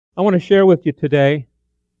I want to share with you today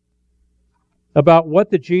about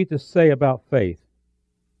what did Jesus say about faith.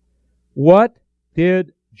 What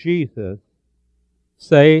did Jesus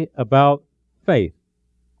say about faith?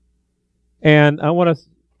 And I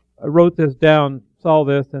wrote this down, saw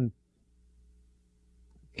this, and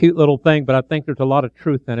cute little thing, but I think there's a lot of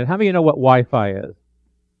truth in it. How many of you know what Wi-Fi is?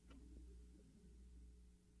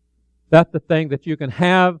 That's the thing that you can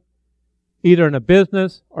have either in a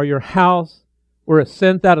business or your house where it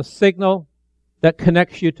sends out a signal that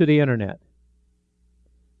connects you to the internet.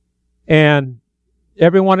 And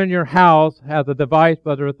everyone in your house has a device,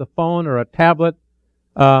 whether it's a phone or a tablet,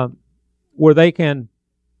 where they can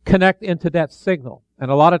connect into that signal. And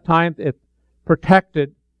a lot of times it's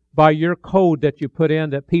protected by your code that you put in,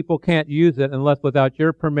 that people can't use it unless without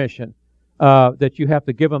your permission, that you have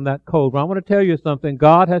to give them that code. Well, I want to tell you something.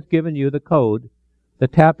 God has given you the code to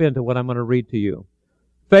tap into what I'm going to read to you.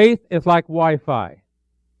 Faith is like Wi-Fi.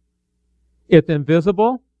 It's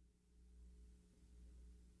invisible,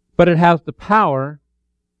 but it has the power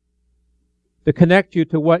to connect you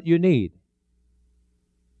to what you need.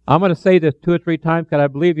 I'm going to say this 2 or 3 times because I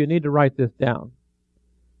believe you need to write this down.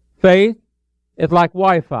 Faith is like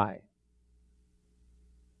Wi-Fi.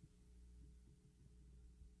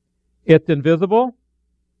 It's invisible,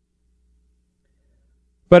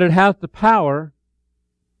 but it has the power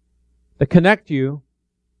to connect you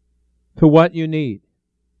to what you need.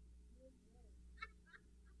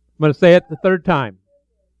 I'm going to say it the 3rd time.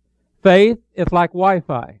 Faith is like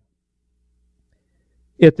Wi-Fi.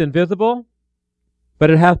 It's invisible, but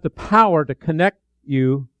it has the power to connect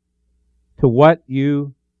you to what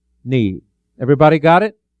you need. Everybody got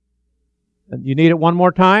it? You need it one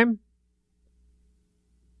more time?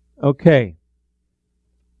 Okay.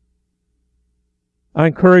 I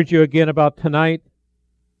encourage you again about tonight,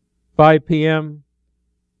 5 p.m.,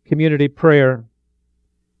 community prayer.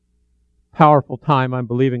 Powerful time, I'm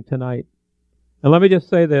believing, tonight. And let me just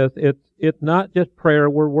say this. It's not just prayer.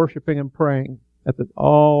 We're worshiping and praying. That's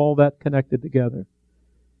all that connected together.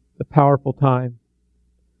 It's a powerful time.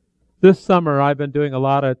 This summer, I've been doing a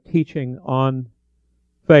lot of teaching on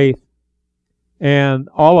faith, and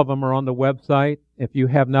all of them are on the website. If you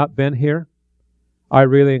have not been here, I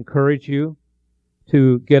really encourage you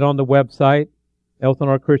to get on the website,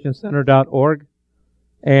 elsinorechristiencenter.org,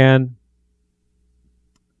 and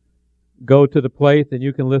go to the place, and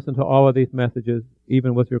you can listen to all of these messages,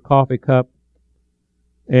 even with your coffee cup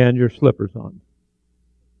and your slippers on.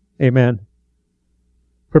 Amen.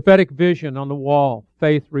 Prophetic vision on the wall,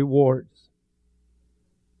 faith rewards.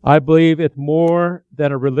 I believe it's more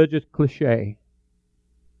than a religious cliche.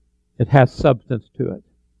 It has substance to it.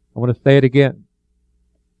 I want to say it again.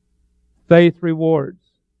 Faith rewards.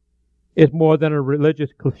 It's more than a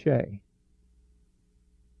religious cliche.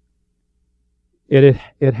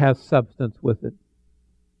 It has substance with it.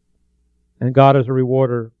 And God is a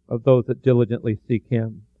rewarder of those that diligently seek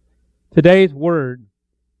Him. Today's word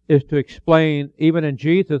is to explain, even in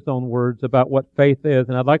Jesus' own words, about what faith is.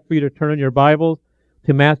 And I'd like for you to turn in your Bibles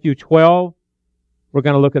to Matthew 12. We're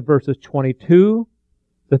going to look at verses 22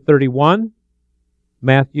 to 31.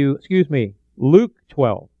 Luke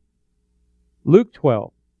 12. Luke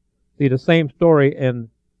 12. See, the same story in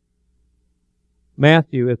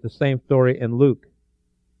Matthew is the same story in Luke.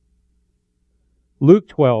 Luke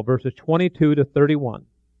 12, verses 22 to 31.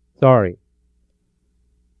 Sorry.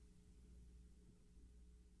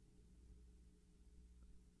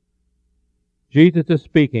 Jesus is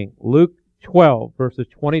speaking. Luke 12, verses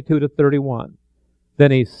 22 to 31.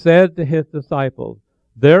 Then He said to His disciples,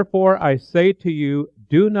 "Therefore I say to you,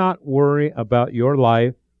 do not worry about your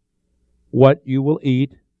life, what you will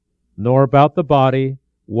eat, nor about the body,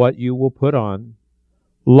 what you will put on.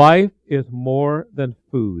 Life is more than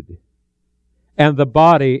food, and the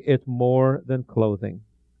body is more than clothing.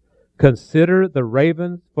 Consider the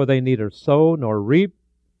ravens, for they neither sow nor reap,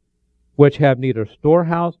 which have neither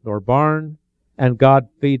storehouse nor barn, and God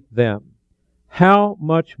feeds them. How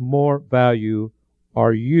much more value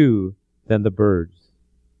are you than the birds?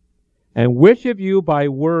 And which of you by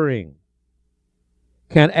worrying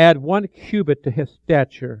can add 1 cubit to his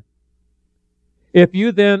stature? If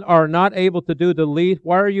you then are not able to do the least,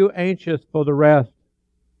 why are you anxious for the rest?"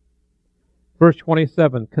 Verse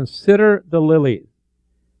 27, "Consider the lilies,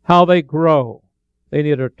 how they grow. They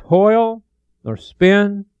neither toil nor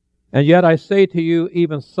spin. And yet I say to you,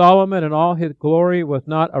 even Solomon in all his glory was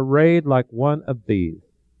not arrayed like one of these.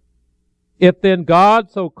 If then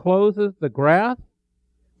God so clothes the grass,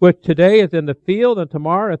 which today is in the field and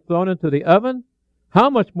tomorrow is thrown into the oven, how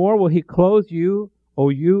much more will He clothe you, O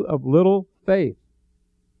you of little faith?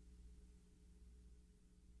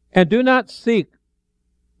 And do not seek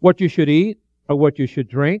what you should eat or what you should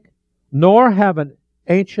drink, nor have an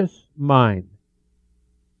anxious mind.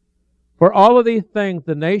 For all of these things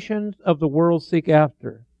the nations of the world seek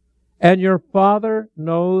after, and your Father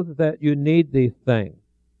knows that you need these things.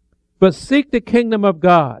 But seek the kingdom of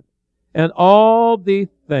God, and all these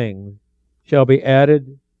things shall be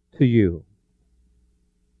added to you.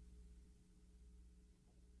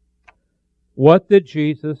 What did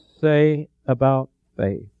Jesus say about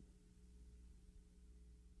faith?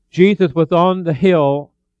 Jesus was on the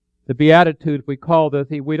hill, the Beatitudes we call this.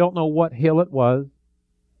 We don't know what hill it was.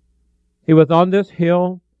 He was on this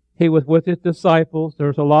hill. He was with his disciples.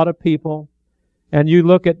 There's a lot of people. And you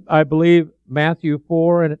look at, I believe, Matthew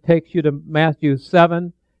 4, and it takes you to Matthew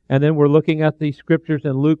 7. And then we're looking at these scriptures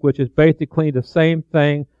in Luke, which is basically the same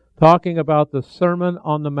thing, talking about the Sermon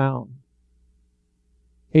on the Mount.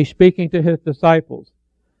 He's speaking to his disciples.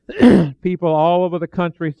 People all over the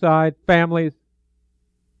countryside, families.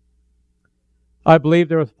 I believe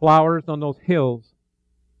there was flowers on those hills.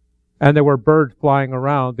 And there were birds flying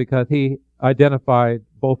around because he identified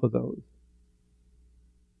both of those.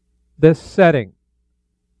 This setting,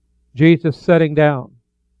 Jesus sitting down,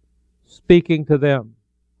 speaking to them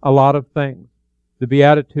a lot of things. The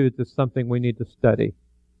Beatitudes is something we need to study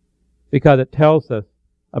because it tells us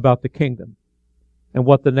about the kingdom and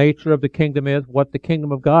what the nature of the kingdom is, what the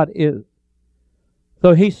kingdom of God is.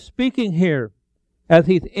 So he's speaking here as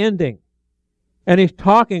he's ending, and he's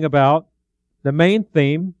talking about the main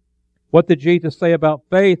theme. What did Jesus say about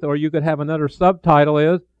faith? Or you could have another subtitle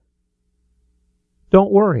is,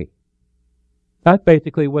 don't worry. That's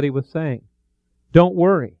basically what he was saying. Don't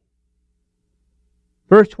worry.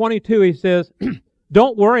 Verse 22, he says,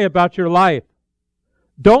 don't worry about your life.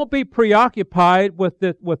 Don't be preoccupied with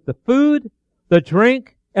the food, the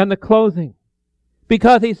drink, and the clothing.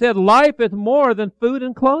 Because he said life is more than food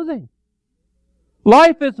and clothing.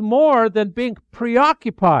 Life is more than being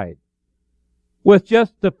preoccupied with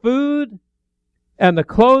just the food and the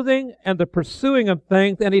clothing and the pursuing of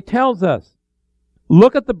things. And he tells us,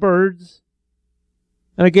 look at the birds.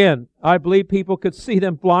 And again, I believe people could see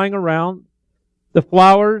them flying around. The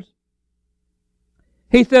flowers.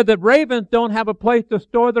 He said that ravens don't have a place to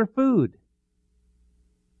store their food.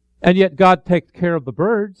 And yet God takes care of the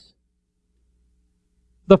birds.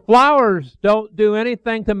 The flowers don't do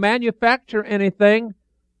anything to manufacture anything.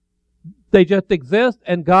 They just exist,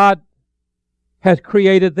 and God has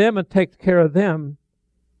created them and takes care of them.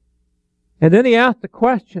 And then he asked the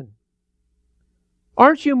question,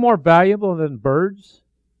 aren't you more valuable than birds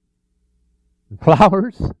and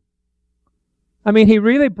flowers? I mean, he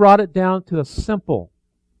really brought it down to a simple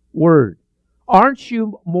word. Aren't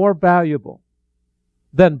you more valuable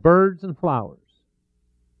than birds and flowers?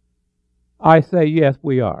 I say, yes,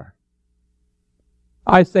 we are.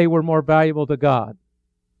 I say we're more valuable to God.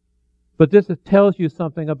 But this tells you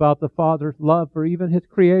something about the Father's love for even His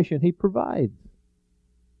creation. He provides.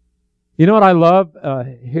 You know what I love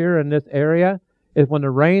here in this area is when the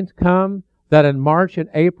rains come, that in March and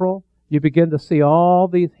April, you begin to see all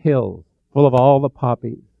these hills full of all the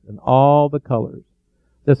poppies and all the colors.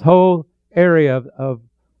 This whole area of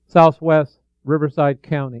southwest Riverside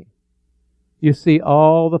County, you see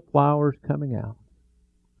all the flowers coming out.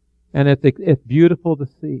 And it's beautiful to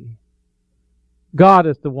see. God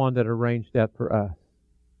is the one that arranged that for us.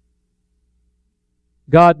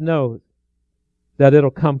 God knows that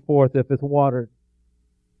it'll come forth if it's watered.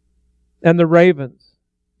 And the ravens.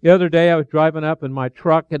 The other day I was driving up in my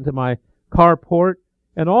truck into my carport,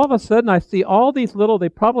 and all of a sudden I see all these little, they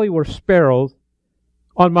probably were sparrows,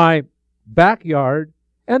 on my backyard,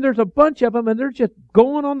 and there's a bunch of them, and they're just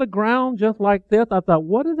going on the ground just like this. I thought,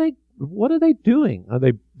 what are they doing?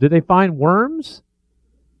 Did they find worms?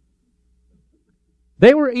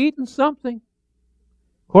 They were eating something.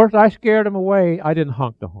 Of course, I scared them away. I didn't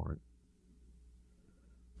honk the horn.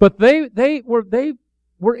 But they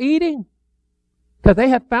were eating because they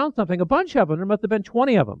had found something. A bunch of them. There must have been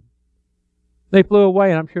 20 of them. They flew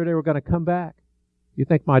away, and I'm sure they were going to come back. You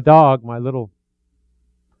think my dog, my little,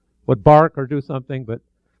 would bark or do something, but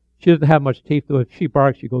she doesn't have much teeth. So if she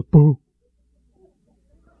barks, she goes, boo.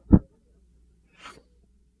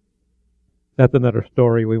 That's another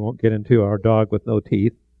story we won't get into. Our dog with no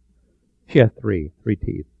teeth. She has three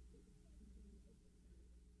teeth.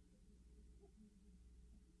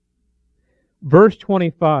 Verse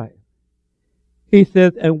 25. He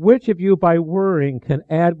says, and which of you by worrying can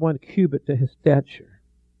add 1 cubit to his stature?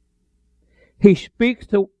 He speaks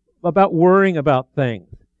about worrying about things.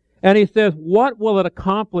 And he says, what will it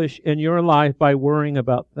accomplish in your life by worrying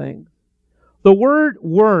about things? The word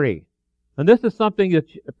worry, and this is something that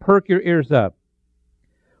perk your ears up.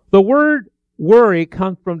 The word worry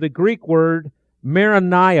comes from the Greek word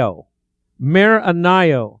meranio,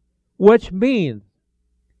 which means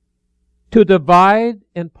to divide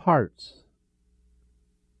in parts.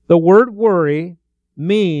 The word worry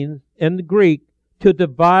means, in the Greek, to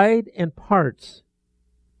divide in parts.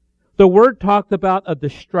 The word talks about a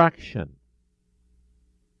distraction,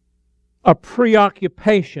 a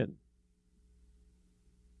preoccupation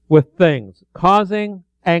with things, causing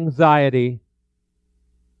anxiety,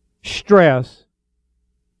 stress,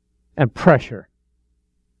 and pressure.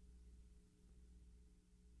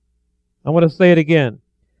 I want to say it again.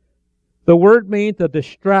 The word means a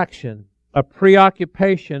distraction, a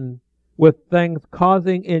preoccupation with things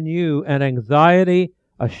causing in you an anxiety,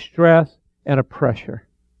 a stress, and a pressure.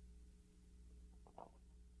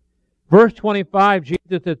 Verse 25,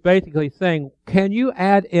 Jesus is basically saying, can you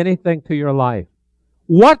add anything to your life?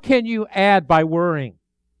 What can you add by worrying?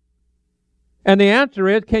 And the answer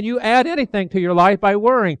is, can you add anything to your life by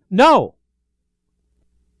worrying? No.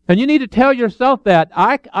 And you need to tell yourself that.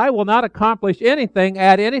 I will not accomplish anything,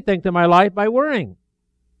 add anything to my life by worrying.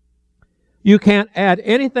 You can't add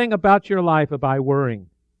anything about your life by worrying.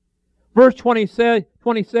 Verse 26,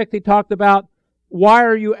 he talked about, why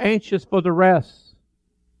are you anxious for the rest?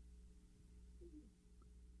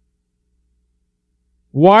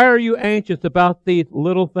 Why are you anxious about these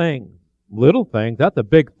little things? Little things, that's a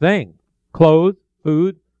big thing. Clothes,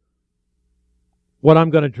 food, what I'm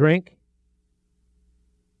going to drink.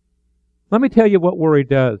 Let me tell you what worry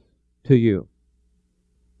does to you,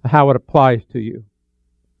 how it applies to you.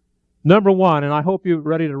 Number one, and I hope you're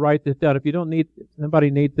ready to write this down. If you don't need, somebody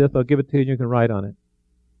needs this, I'll give it to you and you can write on it.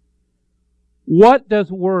 What does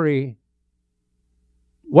worry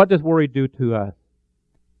do to us?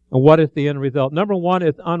 And what is the end result? Number one,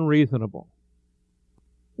 it's unreasonable.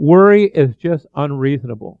 Worry is just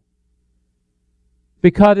unreasonable.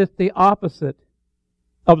 Because it's the opposite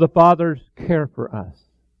of the Father's care for us.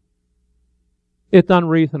 It's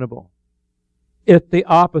unreasonable. It's the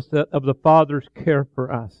opposite of the Father's care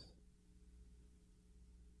for us.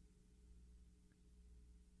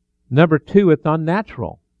 Number two, it's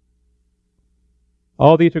unnatural.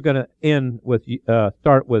 All these are going to end with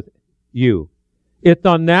start with you. It's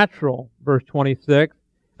unnatural, verse 26.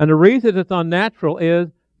 And the reason it's unnatural is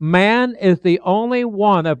man is the only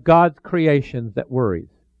one of God's creations that worries.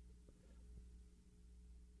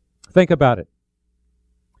 Think about it.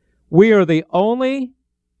 We are the only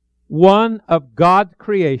one of God's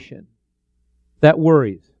creation that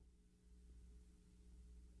worries.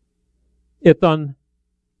 It's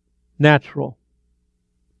unnatural.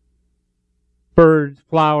 Birds,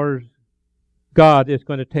 flowers, God is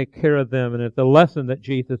going to take care of them, and it's a lesson that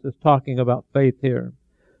Jesus is talking about faith here.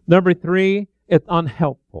 Number three, it's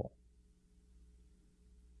unhelpful.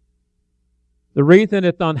 The reason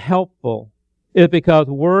it's unhelpful is because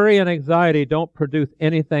worry and anxiety don't produce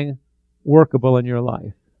anything workable in your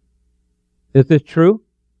life. Is this true?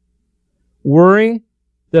 Worry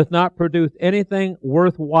does not produce anything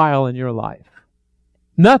worthwhile in your life.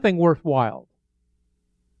 Nothing worthwhile.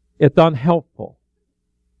 It's unhelpful.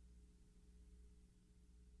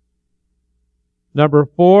 Number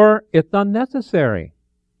four, it's unnecessary.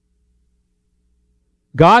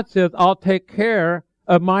 God says, I'll take care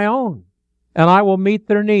of my own, and I will meet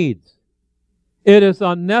their needs. It is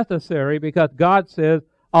unnecessary because God says,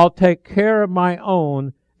 I'll take care of my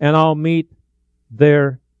own, and I'll meet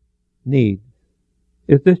their needs.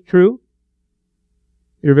 Is this true?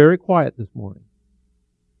 You're very quiet this morning.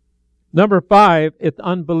 Number five, it's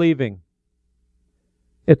unbelieving.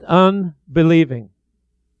 It's unbelieving.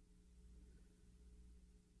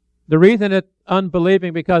 The reason it's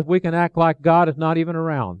unbelieving because we can act like God is not even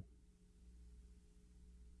around.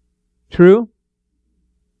 True?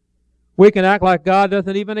 We can act like God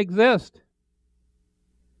doesn't even exist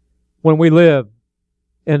when we live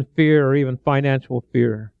in fear or even financial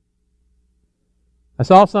fear. I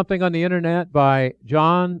saw something on the internet by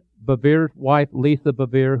John Bevere's wife, Lisa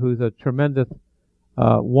Bevere, who's a tremendous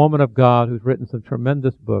woman of God who's written some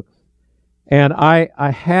tremendous books. And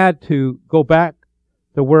I had to go back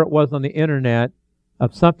to where it was on the internet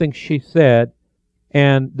of something she said,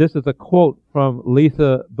 and this is a quote from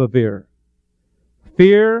Lisa Bevere.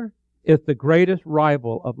 Fear is the greatest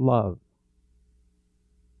rival of love.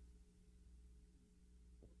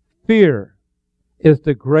 Fear is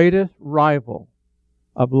the greatest rival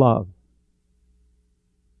of love.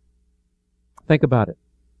 Think about it.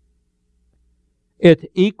 It's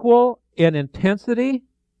equal in intensity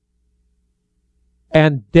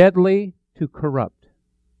and deadly to corrupt.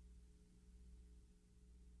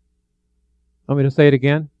 Want me to say it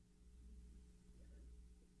again?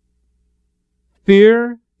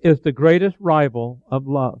 Fear is the greatest rival of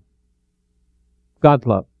love. God's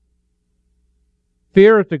love.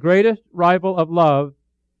 Fear is the greatest rival of love,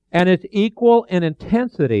 and it's equal in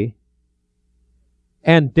intensity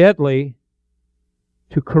and deadly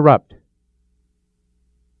to corrupt.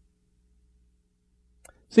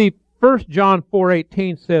 See, 1 John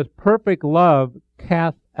 4:18 says, perfect love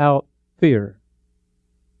casts out fear,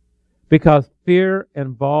 because fear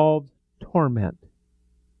involves torment.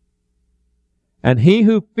 And he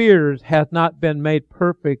who fears hath not been made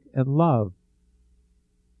perfect in love.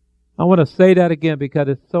 I want to say that again because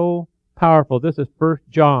it's so powerful. This is 1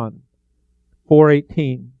 John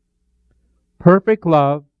 4:18. Perfect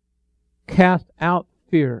love casts out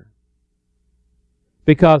fear,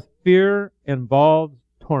 because fear involves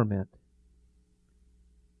torment.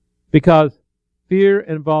 Because fear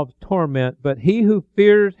involves torment, but he who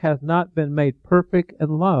fears has not been made perfect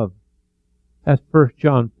in love. That's 1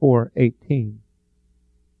 John 4:18.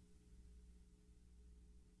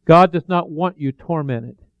 God does not want you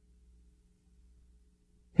tormented.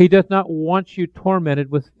 He does not want you tormented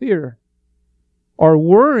with fear or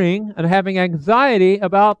worrying and having anxiety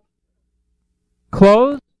about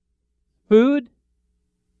clothes, food,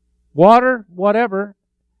 water, whatever.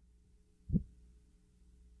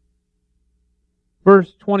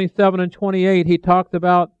 Verse 27 and 28, he talked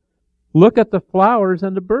about, look at the flowers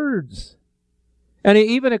and the birds. And he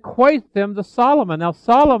even equates them to Solomon. Now,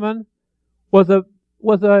 Solomon was a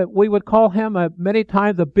we would call him many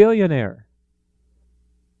times a billionaire.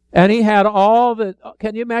 And he had all the,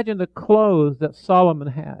 can you imagine the clothes that Solomon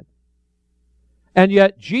had? And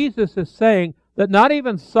yet Jesus is saying that not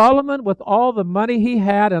even Solomon, with all the money he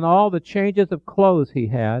had and all the changes of clothes he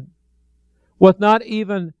had, was not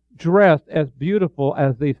even dressed as beautiful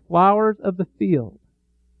as these flowers of the field.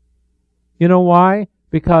 You know why?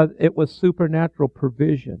 Because it was supernatural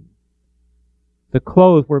provision. The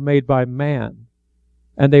clothes were made by man,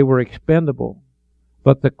 and they were expendable.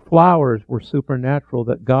 But the flowers were supernatural,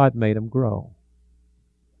 that God made them grow.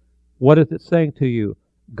 What is it saying to you?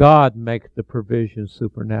 God makes the provision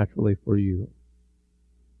supernaturally for you.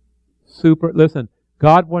 Listen,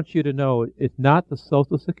 God wants you to know it's not the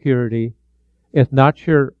Social Security, it's not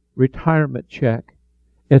your retirement check,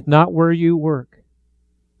 it's not where you work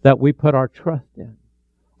that we put our trust in.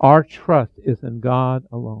 Our trust is in God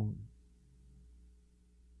alone.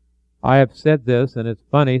 I have said this, and it's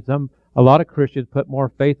funny, a lot of Christians put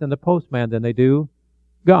more faith in the postman than they do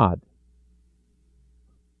God.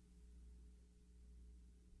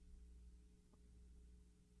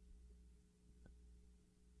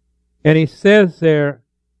 And he says there,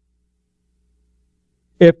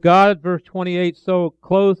 if God, verse 28, so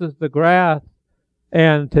clothes the grass,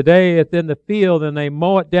 and today it's in the field, and they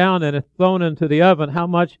mow it down and it's thrown into the oven, how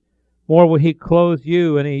much more will he clothe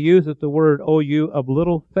you? And he uses the word, O you of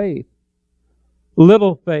little faith.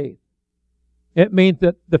 Little faith. It means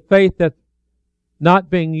that the faith that's not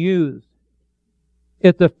being used.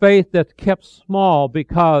 It's the faith that's kept small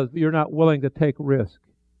because you're not willing to take risk.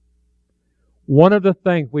 One of the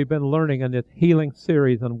things we've been learning in this healing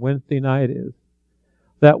series on Wednesday night is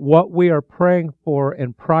that what we are praying for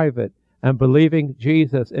in private and believing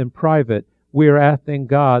Jesus in private, we are asking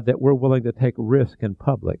God that we're willing to take risk in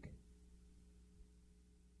public.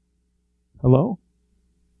 Hello?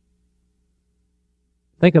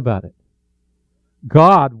 Think about it.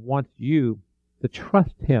 God wants you to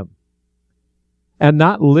trust Him and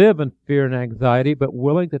not live in fear and anxiety, but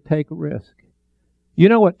willing to take risk. You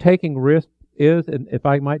know what taking risk is, and if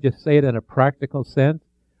I might just say it in a practical sense?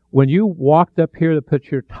 When you walked up here to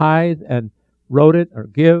put your tithe and wrote it or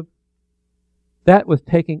give, that was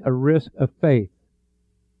taking a risk of faith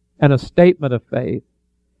and a statement of faith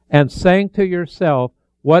and saying to yourself,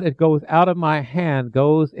 what it goes out of my hand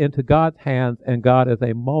goes into God's hands, and God is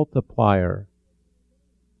a multiplier.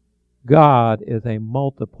 God is a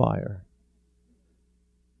multiplier.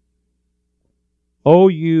 O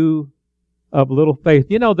you of little faith.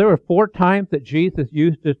 You know, there were 4 times that Jesus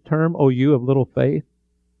used this term, O you of little faith.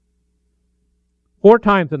 4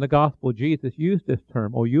 times in the gospel, Jesus used this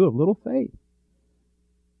term, O you of little faith.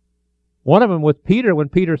 One of them was Peter, when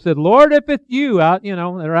Peter said, Lord, if it's you,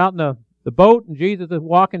 they're out in the boat, and Jesus is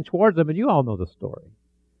walking towards them, and you all know the story.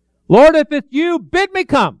 Lord, if it's you, bid me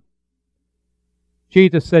come.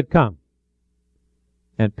 Jesus said, come.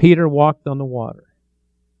 And Peter walked on the water.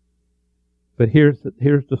 But here's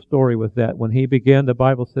the story with that. When he began, the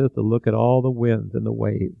Bible says, to look at all the winds and the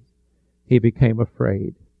waves, he became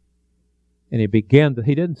afraid. And he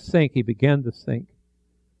didn't sink, he began to sink.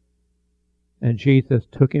 And Jesus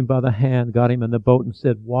took him by the hand, got him in the boat, and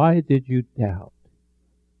said, why did you doubt?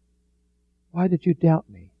 Why did you doubt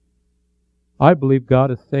me? I believe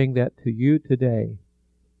God is saying that to you today.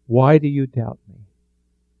 Why do you doubt me?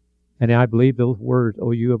 And I believe those words,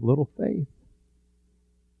 oh, you have little faith.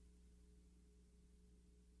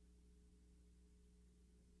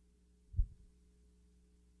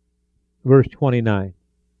 Verse 29.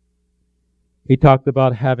 He talked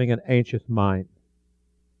about having an anxious mind.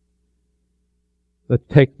 That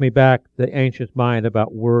takes me back, the anxious mind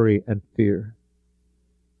about worry and fear.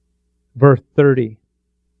 Verse 30.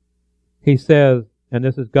 He says, and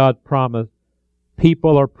this is God's promise,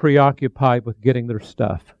 people are preoccupied with getting their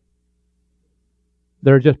stuff.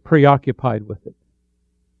 They're just preoccupied with it.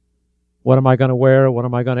 What am I going to wear? What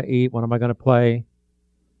am I going to eat? What am I going to play?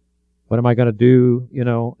 What am I going to do? You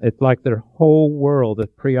know, it's like their whole world is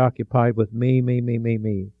preoccupied with me.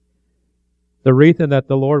 The reason that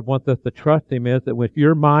the Lord wants us to trust Him is that if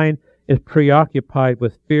your mind is preoccupied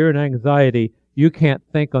with fear and anxiety, you can't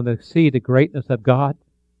think on see the greatness of God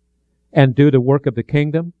and do the work of the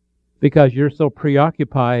kingdom because you're so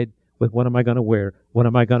preoccupied with what am I going to wear? What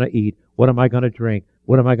am I going to eat? What am I going to drink?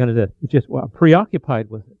 What am I going to do? It's just, well, I'm preoccupied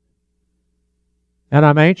with it. And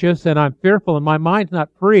I'm anxious and I'm fearful and my mind's not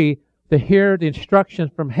free to hear the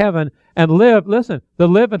instructions from heaven and live, listen, to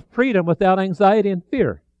live in freedom without anxiety and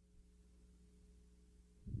fear.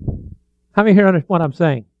 How many here understand what I'm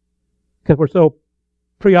saying? Because we're so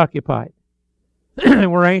preoccupied.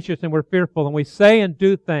 And we're anxious and we're fearful and we say and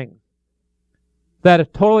do things that is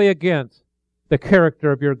totally against the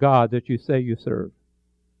character of your God that you say you serve.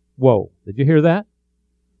 Whoa, did you hear that?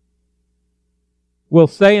 We'll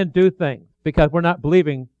say and do things because we're not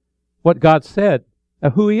believing what God said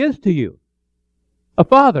of who He is to you. A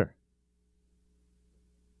Father.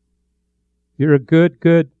 You're a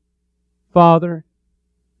good Father.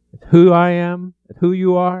 It's who I am. It's who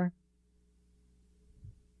you are.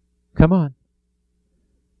 Come on.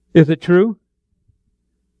 Is it true?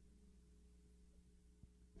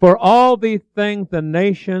 For all these things, the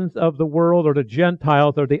nations of the world or the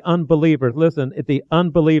Gentiles or the unbelievers, listen, the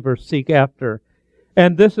unbelievers seek after.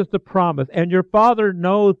 And this is the promise. And your Father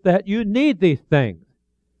knows that you need these things.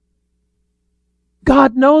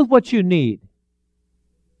 God knows what you need.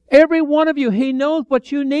 Every one of you, He knows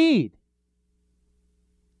what you need.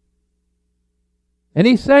 And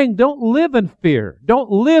He's saying, don't live in fear. Don't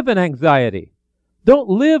live in anxiety. Don't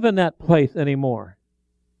live in that place anymore.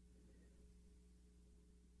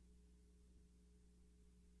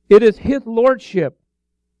 It is His lordship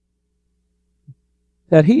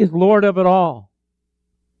that He is Lord of it all.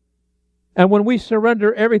 And when we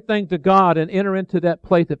surrender everything to God and enter into that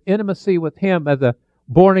place of intimacy with Him as a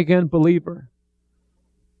born-again believer,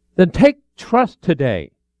 then take trust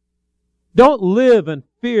today. Don't live in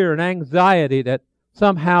fear and anxiety that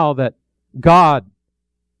somehow that God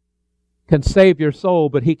can save your soul,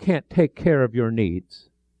 but He can't take care of your needs.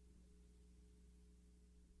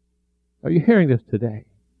 Are you hearing this today?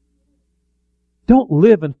 Don't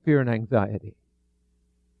live in fear and anxiety.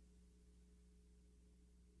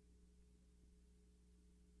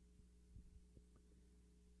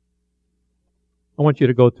 I want you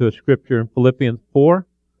to go to a scripture in Philippians 4,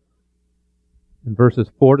 in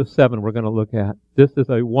verses 4 to 7 we're going to look at. This is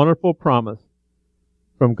a wonderful promise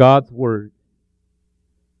from God's Word,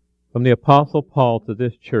 from the Apostle Paul to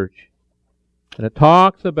this church. And it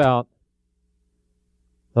talks about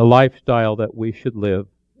the lifestyle that we should live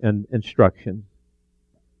and instructions.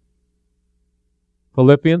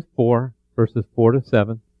 Philippians 4, verses 4 to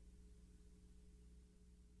 7. In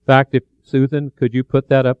fact, if Susan, could you put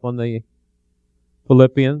that up on the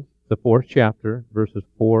Philippians, the 4th chapter, verses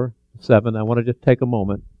 4 to 7. I want to just take a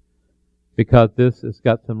moment because this has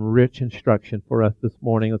got some rich instruction for us this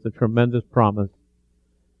morning. It's a tremendous promise.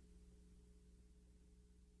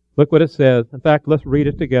 Look what it says. In fact, let's read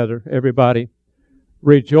it together, everybody.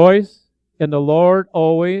 Rejoice in the Lord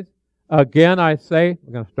always. Again I say,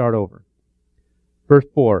 we're going to start over. Verse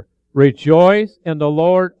 4. Rejoice in the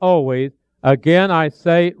Lord always. Again I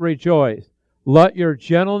say, rejoice. Let your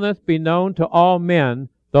gentleness be known to all men.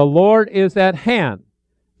 The Lord is at hand.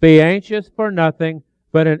 Be anxious for nothing,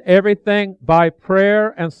 but in everything by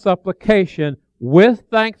prayer and supplication with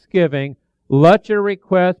thanksgiving, let your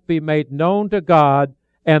requests be made known to God,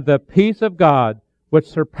 and the peace of God, which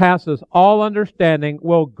surpasses all understanding,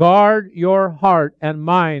 will guard your heart and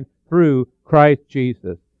mind through Christ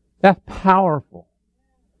Jesus. That's powerful.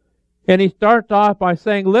 And he starts off by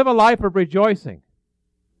saying, live a life of rejoicing.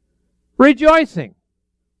 Rejoicing.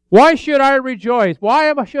 Why should I rejoice?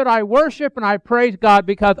 Why should I worship and I praise God?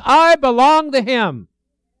 Because I belong to Him.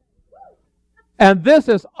 And this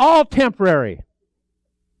is all temporary.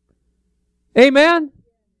 Amen?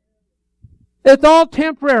 It's all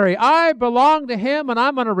temporary. I belong to Him, and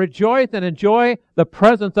I'm going to rejoice and enjoy the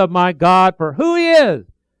presence of my God for who He is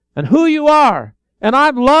and who you are. And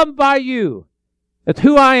I'm loved by you. It's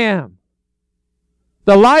who I am.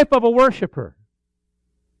 The life of a worshiper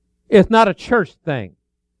is not a church thing.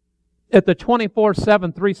 It's a 24/7,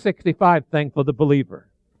 365 thing for the believer.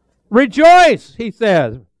 Rejoice, he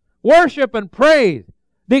says. Worship and praise.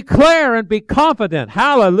 Declare and be confident.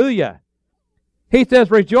 Hallelujah. He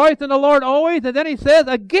says, rejoice in the Lord always. And then he says,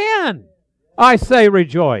 again, I say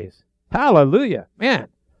rejoice. Hallelujah. Man,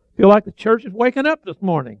 feel like the church is waking up this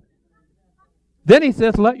morning. Then he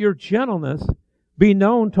says, let your gentleness be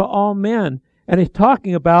known to all men. And he's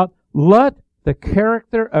talking about let the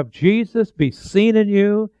character of Jesus be seen in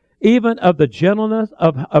you, even of the gentleness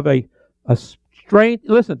of a strength.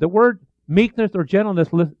 Listen, the word meekness or gentleness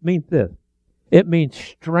means this. It means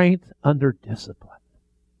strength under discipline.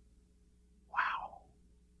 Wow.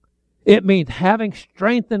 It means having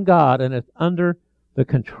strength in God, and it's under the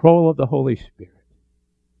control of the Holy Spirit.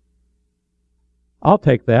 I'll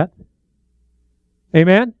take that.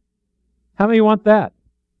 Amen? How many want that?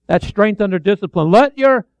 That strength under discipline. Let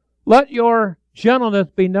your gentleness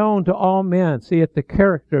be known to all men. See, it's the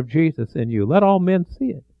character of Jesus in you. Let all men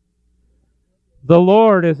see it. The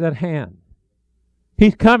Lord is at hand.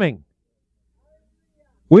 He's coming.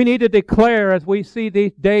 We need to declare, as we see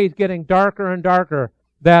these days getting darker and darker,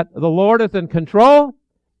 that the Lord is in control.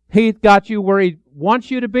 He's got you where He wants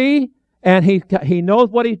you to be, and He knows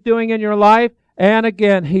what He's doing in your life. And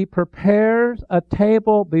again, He prepares a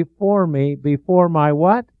table before me, before my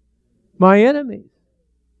what? My enemies.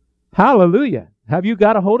 Hallelujah. Have you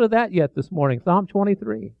got a hold of that yet this morning? Psalm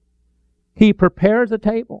 23. He prepares a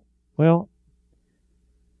table. Well,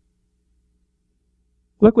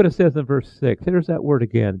 look what it says in verse 6. Here's that word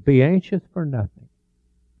again. Be anxious for nothing,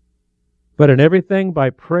 but in everything by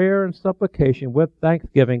prayer and supplication with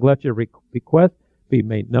thanksgiving, let your request be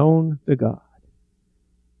made known to God.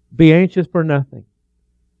 Be anxious for nothing.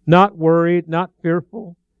 Not worried, not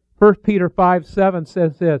fearful. 1 Peter 5:7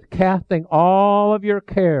 says this, casting all of your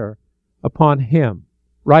care upon Him.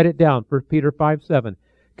 Write it down, 1 Peter 5:7.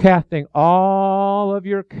 Casting all of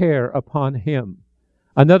your care upon Him.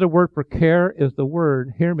 Another word for care is the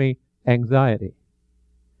word, hear me, anxiety.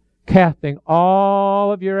 Casting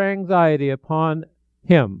all of your anxiety upon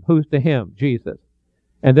Him. Who's the Him? Jesus.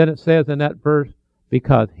 And then it says in that verse,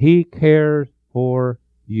 because He cares for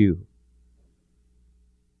you.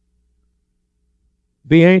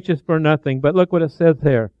 Be anxious for nothing, but look what it says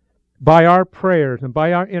there. By our prayers and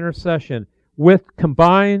by our intercession,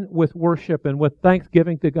 combined with worship and with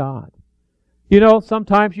thanksgiving to God. You know,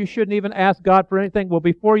 sometimes you shouldn't even ask God for anything. Well,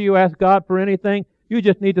 before you ask God for anything, you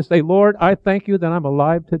just need to say, Lord, I thank you that I'm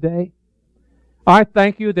alive today. I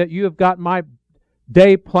thank you that you have got my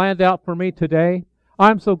day planned out for me today.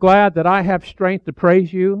 I'm so glad that I have strength to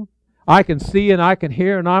praise you. I can see and I can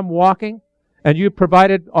hear and I'm walking. And you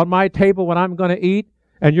provided on my table what I'm going to eat.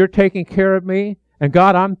 And you're taking care of me. And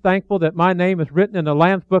God, I'm thankful that my name is written in the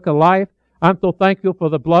Lamb's Book of Life. I'm so thankful for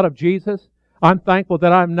the blood of Jesus. I'm thankful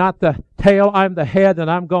that I'm not the tail, I'm the head,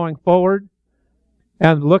 and I'm going forward.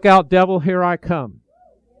 And look out, devil, here I come.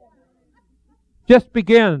 Just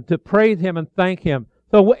begin to praise Him and thank Him.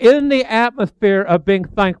 So in the atmosphere of being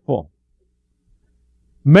thankful,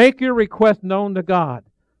 make your request known to God.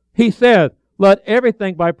 He says, let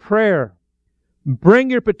everything by prayer,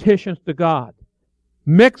 bring your petitions to God.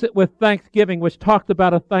 Mix it with thanksgiving, which talks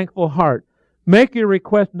about a thankful heart. Make your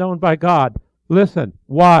request known by God. Listen,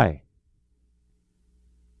 why?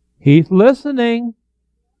 He's listening.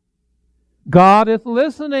 God is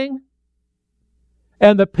listening.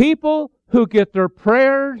 And the people who get their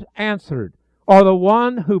prayers answered are the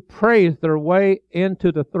one who prays their way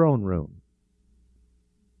into the throne room.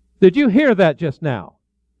 Did you hear that just now?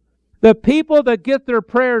 The people that get their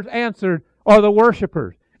prayers answered are the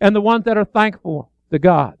worshipers and the ones that are thankful to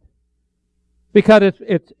God. Because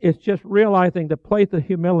it's just realizing the place of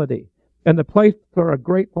humility and the place for a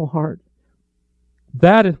grateful heart.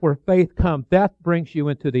 That is where faith comes. That brings you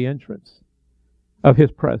into the entrance of His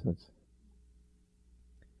presence.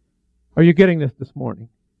 Are you getting this morning?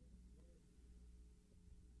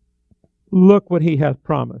 Look what He has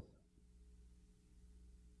promised.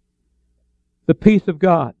 The peace of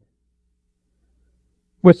God,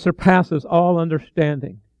 which surpasses all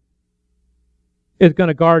understanding, is going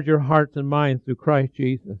to guard your hearts and minds through Christ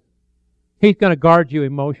Jesus. He's going to guard you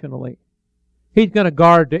emotionally. He's going to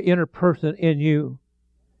guard the inner person in you.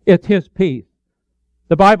 It's His peace.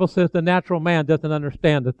 The Bible says the natural man doesn't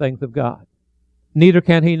understand the things of God. Neither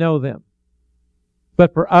can he know them.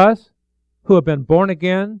 But for us who have been born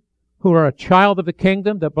again, who are a child of the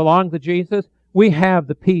kingdom that belong to Jesus, we have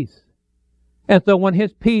the peace. And so when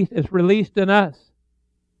His peace is released in us,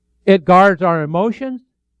 it guards our emotions,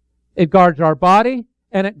 it guards our body,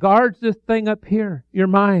 and it guards this thing up here, your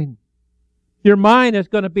mind. Your mind is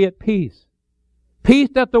going to be at peace. Peace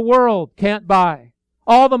that the world can't buy.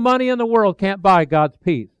 All the money in the world can't buy God's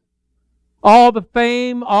peace. All the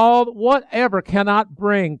fame, whatever cannot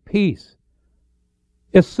bring peace.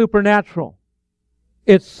 It's supernatural.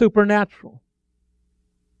 It's supernatural.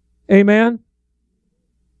 Amen?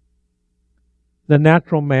 The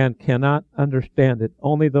natural man cannot understand it.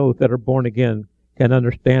 Only those that are born again can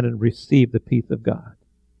understand and receive the peace of God.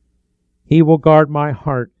 He will guard my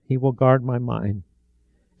heart. He will guard my mind.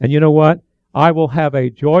 And you know what? I will have a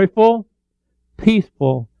joyful,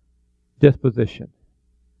 peaceful disposition.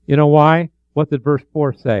 You know why? What did verse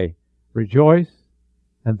 4 say? Rejoice,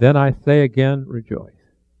 and then I say again, rejoice.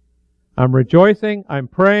 I'm rejoicing, I'm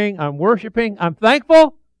praying, I'm worshiping, I'm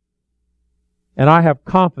thankful, and I have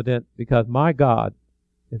confidence because my God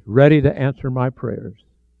is ready to answer my prayers.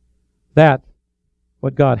 That's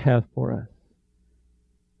what God has for us.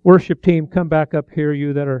 Worship team, come back up here,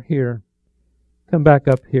 you that are here. Come back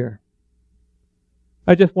up here.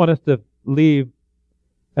 I just want us to leave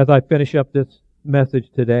as I finish up this message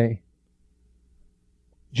today.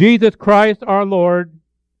 Jesus Christ our Lord,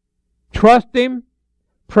 trust Him,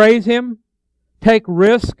 praise Him, take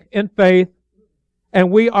risk in faith, and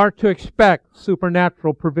we are to expect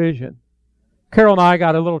supernatural provision. Carol and I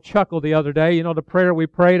got a little chuckle the other day. You know the prayer we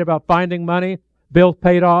prayed about finding money, bills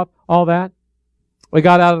paid off, all that? We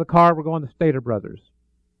got out of the car, we're going to Stater Brothers.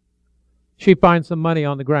 She finds some money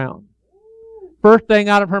on the ground. First thing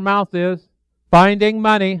out of her mouth is, finding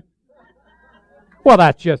money. Well,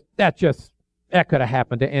 that could have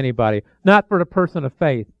happened to anybody. Not for the person of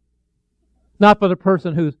faith. Not for the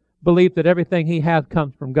person who's believed that everything he has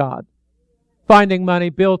comes from God. Finding money,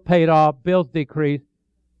 bills paid off, bills decreased.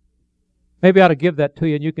 Maybe I ought to give that to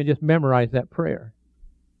you and you can just memorize that prayer.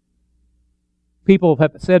 People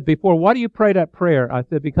have said before, why do you pray that prayer? I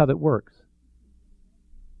said, because it works.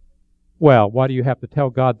 Well, why do you have to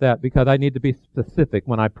tell God that? Because I need to be specific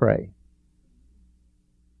when I pray.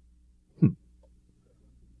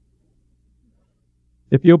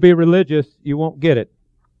 If you'll be religious, you won't get it.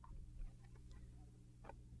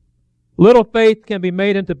 Little faith can be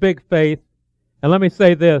made into big faith. And let me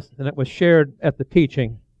say this, and it was shared at the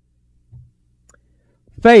teaching.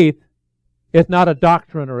 Faith is not a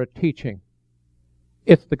doctrine or a teaching.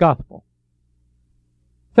 It's the gospel.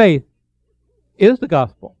 Faith is the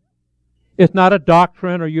gospel. It's not a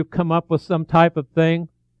doctrine or you've come up with some type of thing.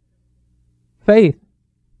 Faith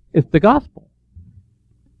is the gospel.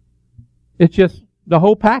 It's just the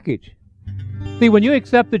whole package. See, when you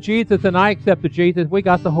accepted Jesus and I accepted Jesus, we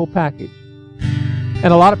got the whole package. And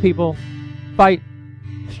a lot of people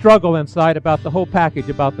struggle inside about the whole package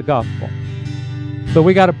about the gospel. So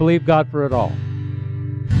we got to believe God for it all.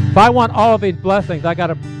 If I want all of these blessings, I got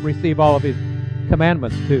to receive all of His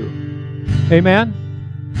commandments too. Amen?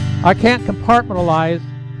 I can't compartmentalize.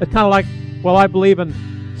 It's kind of like, well, I believe in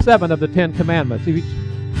 7 of the 10 commandments.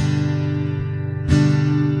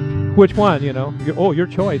 Which one, you know? Your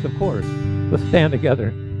choice, of course. Let's stand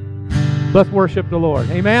together. Let's worship the Lord.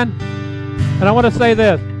 Amen? And I want to say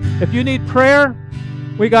this. If you need prayer,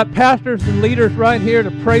 we got pastors and leaders right here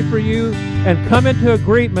to pray for you and come into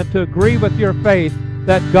agreement to agree with your faith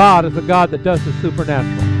that God is a God that does the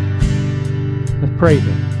supernatural. Let's praise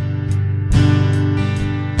Him.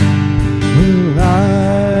 Well,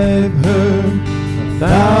 I've heard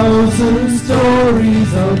 1,000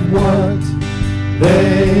 stories of what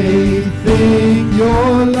they think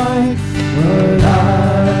you're like, but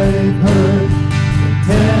I've heard the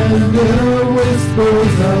tender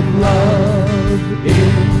whispers of love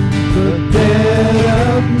in the dead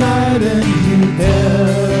of night, and you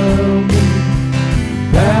tell me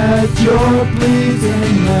that you're pleased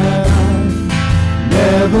and that I'm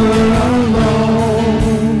never alone.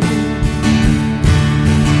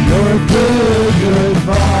 You're a good, good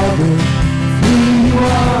Father. Who you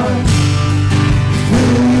are, who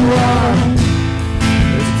you are,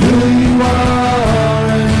 it's who you are,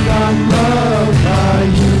 and I'm loved by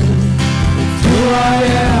you. It's who I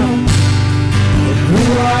am, it's who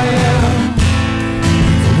I am,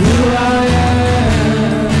 it's who I am.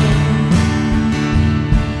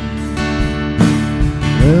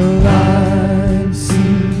 Well, I've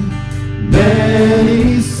seen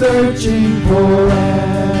many searching for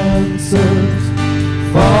answers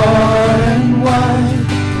far and wide,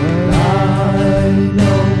 but I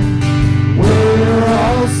know we're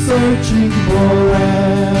all searching for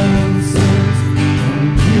answers,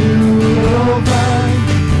 and you will find,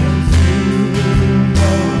 'cause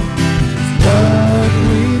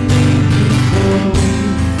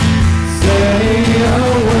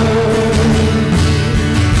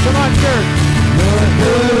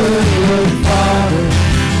good, good Father.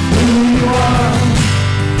 Who you are,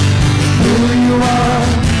 who you are,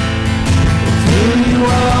 it's who you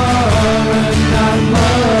are, and I'm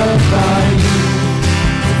loved by you.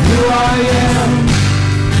 It's who I am,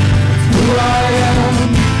 it's who I am,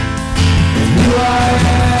 it's who I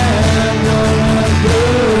am. You're a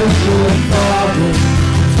good, good Father.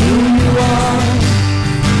 It's who you are,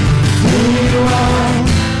 it's who you are,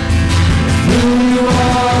 it's who you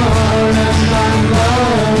are, and I'm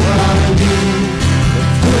loved by you.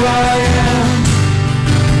 It's who I am,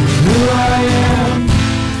 it's who I am,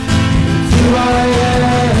 it's who I am.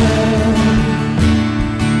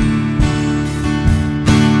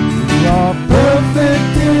 You are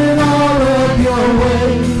perfect in all of your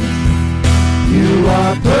ways. You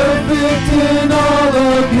are perfect in all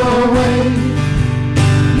of your ways.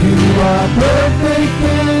 You are perfect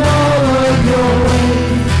in all of your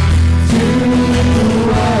ways. You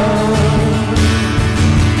are.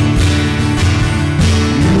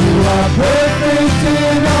 You are perfect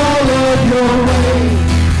in all of your ways.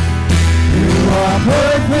 You are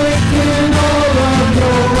perfect in all of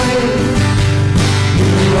your ways.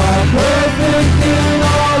 You are perfect in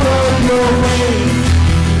all of your ways.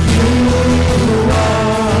 You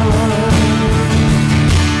are.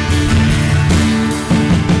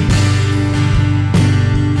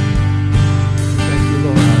 Thank you,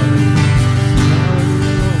 Lord.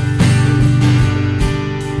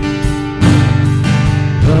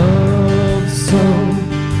 Love so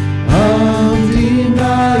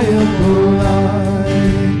undeniable, I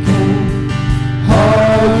can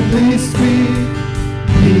hardly speak.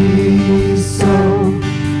 Peace so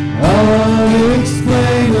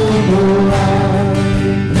unexplainable, I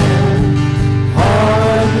can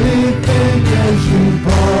hardly think as you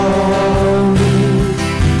call me.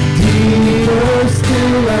 Deeper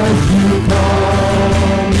still as you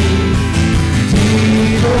call me.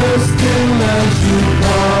 Deeper still as you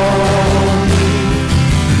call me.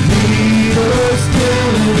 Deeper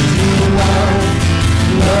still into love,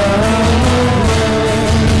 love.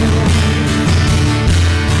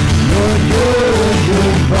 You're good,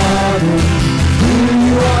 good Father. Who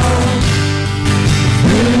you are,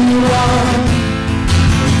 who you are,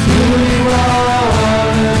 it's who you are,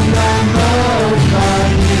 and I'm loved by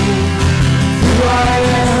you. It's who I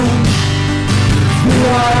am, it's who I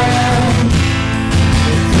am,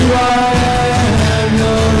 it's who I am.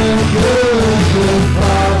 You're a good, good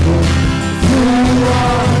Father. It's who you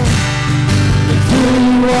are, it's who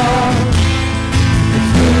you are,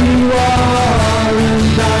 it's who you are,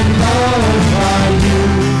 and I'm loved by you.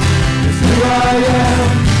 It's who I am,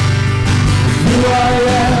 it's who I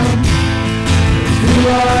am, it's who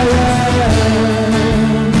I am.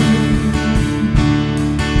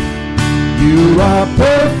 You are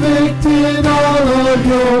perfect in all of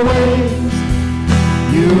your ways.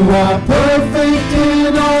 You are perfect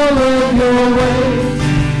in all of your ways.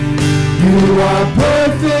 You are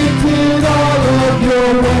perfect in all of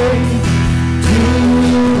your ways. To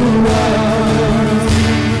us.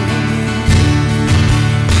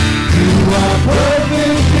 You are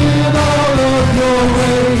perfect in all of your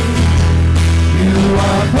ways. You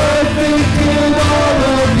are perfect in all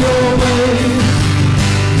of your ways.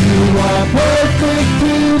 You are perfect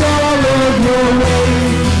in all of your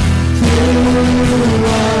ways. To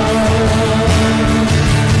us.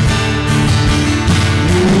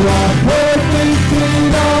 You are perfect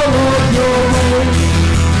in all of your ways.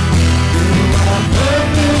 You are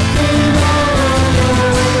perfect in all of your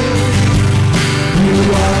ways. You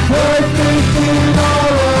are perfect in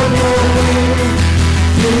all of your ways.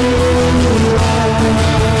 To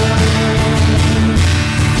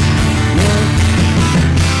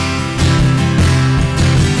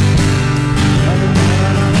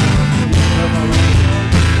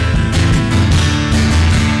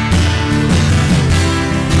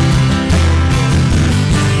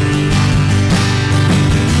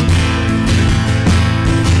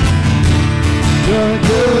You're a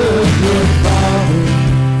good, good Father.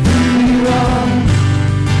 Who you are,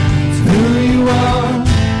 it's who you are,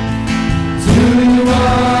 it's who you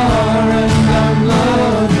are, and I'm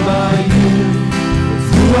loved by you. It's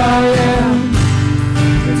who I am,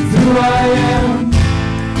 it's who I am,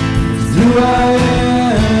 it's who I am.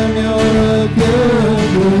 You're a good,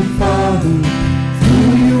 good Father. It's who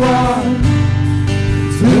you are,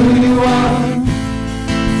 it's who you are,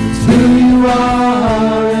 it's who you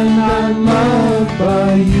are, and I'm loved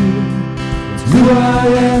by you. It's who I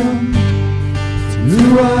am, it's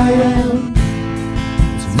who I am,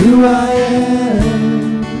 it's who I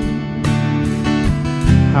am.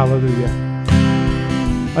 Hallelujah.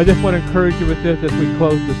 I just want to encourage you with this as we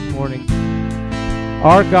close this morning.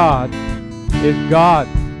 Our God is God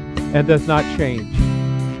and does not change.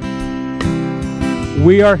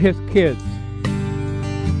 We are His kids.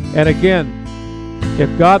 And again, if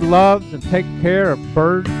God loves and takes care of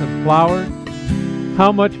birds and flowers,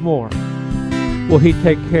 how much more will He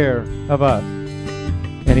take care of us?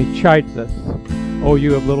 And He chides us, "Oh,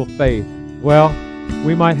 you have little faith." Well,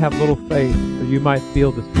 we might have little faith, or you might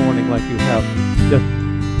feel this morning like you have just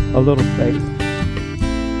a little faith.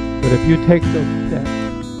 But if you take those steps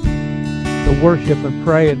to worship and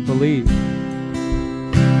pray and believe,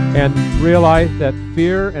 and realize that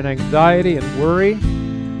fear and anxiety and worry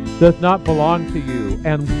does not belong to you,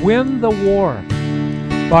 and win the war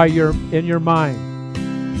in your mind.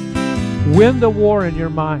 Win the war in your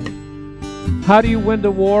mind. How do you win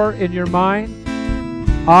the war in your mind?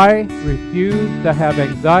 I refuse to have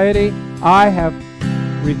anxiety. I have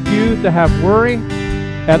refused to have worry,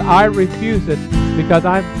 and I refuse it because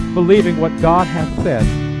I'm believing what God has said.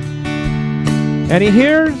 And He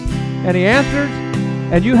hears and He answers,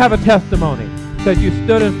 and you have a testimony that you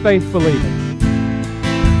stood in faith believing.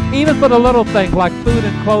 Even for the little things like food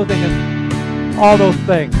and clothing and all those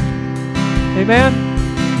things. Amen?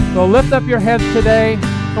 So lift up your heads today.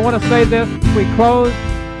 I want to say this as we close.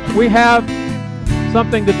 We have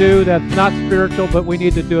something to do that's not spiritual, but we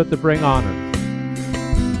need to do it to bring honor.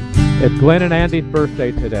 It's Glenn and Andy's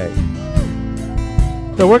birthday today.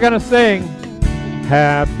 So we're going to sing,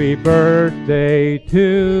 "Happy birthday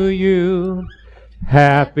to you.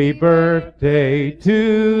 Happy birthday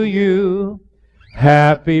to you.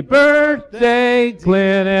 Happy birthday,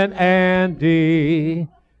 Glenn and Andy.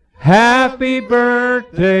 Happy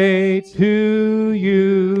birthday to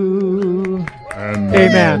you." And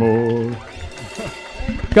amen. More.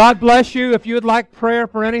 God bless you. If you would like prayer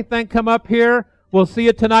for anything, come up here. We'll see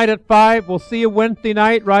you tonight at 5. We'll see you Wednesday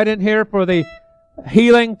night right in here for the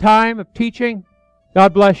healing time of teaching.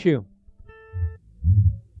 God bless you.